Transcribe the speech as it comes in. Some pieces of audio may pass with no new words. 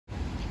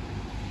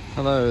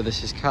Hello,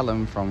 this is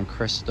Callum from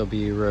Chris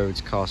W. Rhodes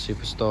Car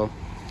Superstore.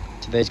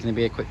 Today's going to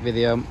be a quick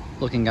video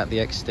looking at the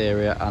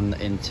exterior and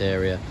the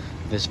interior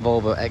of this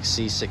Volvo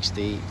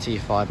XC60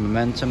 T5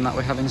 Momentum that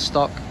we have in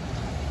stock.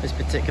 This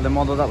particular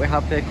model that we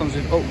have here comes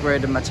with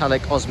upgraded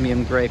metallic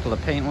osmium grey colour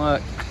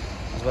paintwork,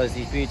 as well as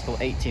these beautiful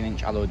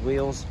 18-inch alloyed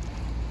wheels.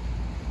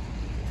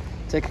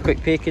 Take a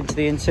quick peek into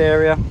the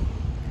interior.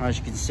 As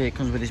you can see, it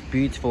comes with this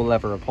beautiful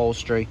leather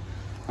upholstery,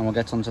 and we'll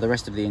get on to the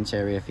rest of the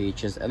interior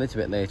features a little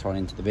bit later on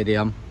into the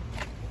video.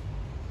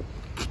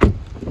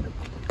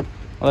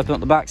 I'll open up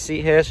the back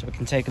seat here so we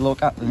can take a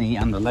look at the knee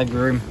and the leg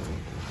room.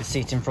 The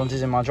seat in front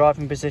is in my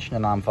driving position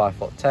and I'm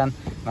 5'10", and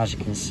as you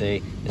can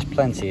see, there's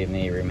plenty of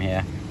knee room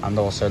here and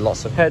also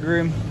lots of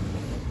headroom.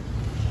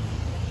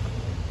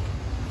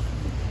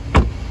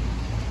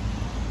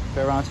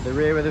 Go around to the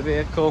rear of the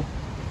vehicle,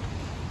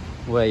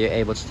 where you're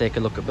able to take a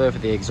look at both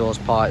of the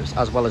exhaust pipes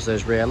as well as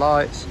those rear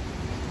lights.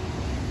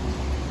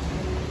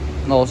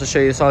 And I'll also show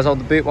you the size of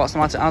the boot box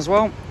automatic as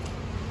well.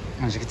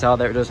 As you can tell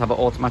there, it does have an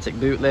automatic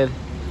boot lid,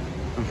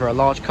 and for a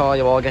large car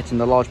you are getting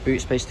the large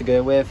boot space to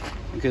go with,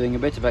 including a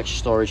bit of extra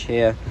storage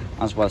here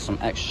as well as some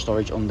extra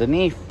storage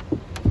underneath.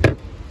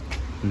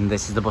 And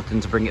this is the button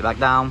to bring it back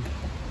down.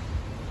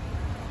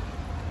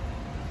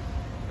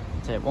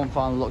 Take one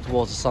final look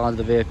towards the side of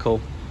the vehicle,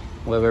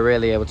 where we're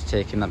really able to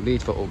take in that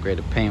beautiful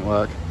upgraded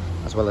paintwork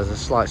as well as a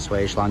slight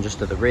swage line just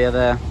to the rear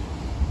there.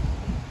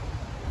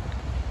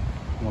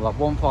 And we'll have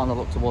one final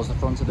look towards the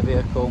front of the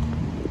vehicle,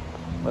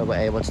 where we're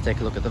able to take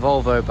a look at the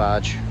Volvo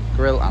badge,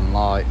 grille and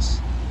lights.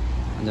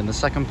 And in the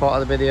second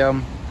part of the video,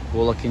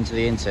 we'll look into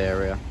the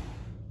interior.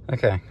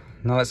 Okay,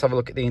 now let's have a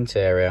look at the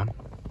interior.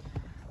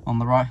 On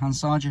the right hand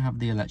side you have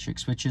the electric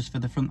switches for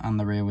the front and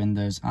the rear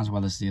windows, as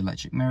well as the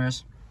electric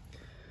mirrors.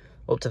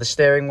 Up to the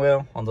steering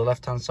wheel, on the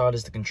left hand side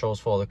is the controls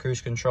for the cruise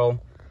control.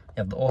 You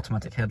have the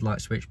automatic headlight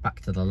switch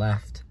back to the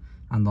left,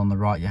 and on the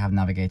right you have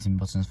navigating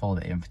buttons for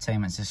the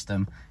infotainment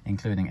system,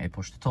 including a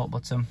push to talk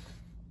button.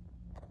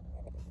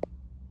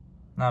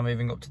 Now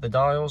moving up to the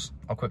dials,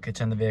 I'll quickly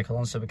turn the vehicle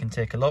on so we can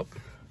take a look.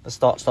 The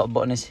start stop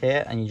button is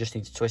here, and you just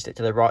need to twist it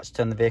to the right to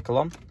turn the vehicle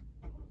on.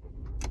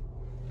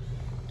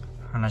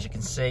 And as you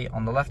can see,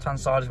 on the left hand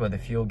side is where the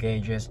fuel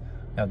gauge is.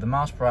 You have the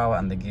miles per hour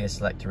and the gear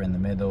selector in the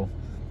middle,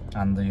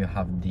 and you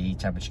have the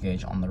temperature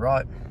gauge on the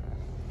right.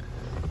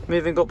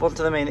 Moving up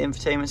onto the main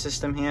infotainment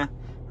system here,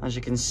 as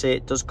you can see,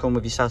 it does come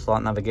with your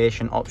satellite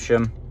navigation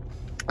option.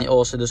 It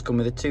also does come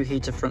with the 2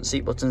 heated front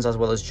seat buttons as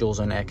well as dual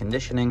zone air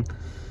conditioning.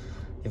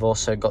 You've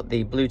also got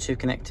the Bluetooth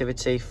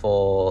connectivity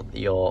for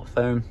your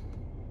phone.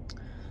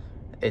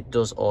 It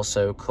does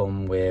also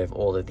come with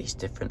all of these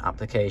different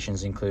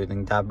applications,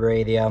 including DAB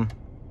radio,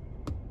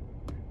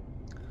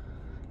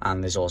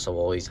 and there's also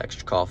all these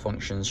extra car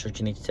functions should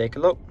you need to take a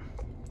look.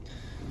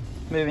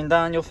 Moving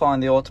down, you'll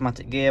find the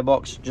automatic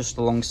gearbox just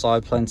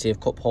alongside plenty of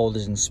cup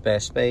holders and spare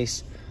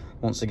space.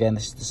 Once again,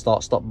 this is the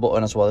start stop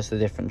button as well as the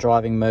different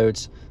driving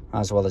modes,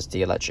 as well as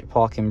the electric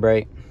parking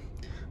brake.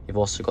 You've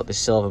also got this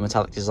silver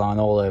metallic design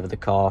all over the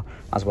car,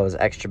 as well as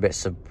extra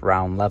bits of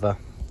brown leather.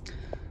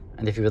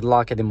 And if you would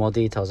like any more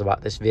details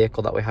about this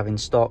vehicle that we have in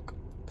stock,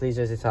 please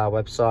visit our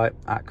website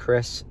at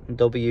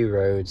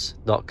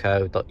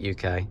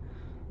chriswroads.co.uk.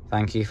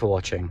 Thank you for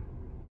watching.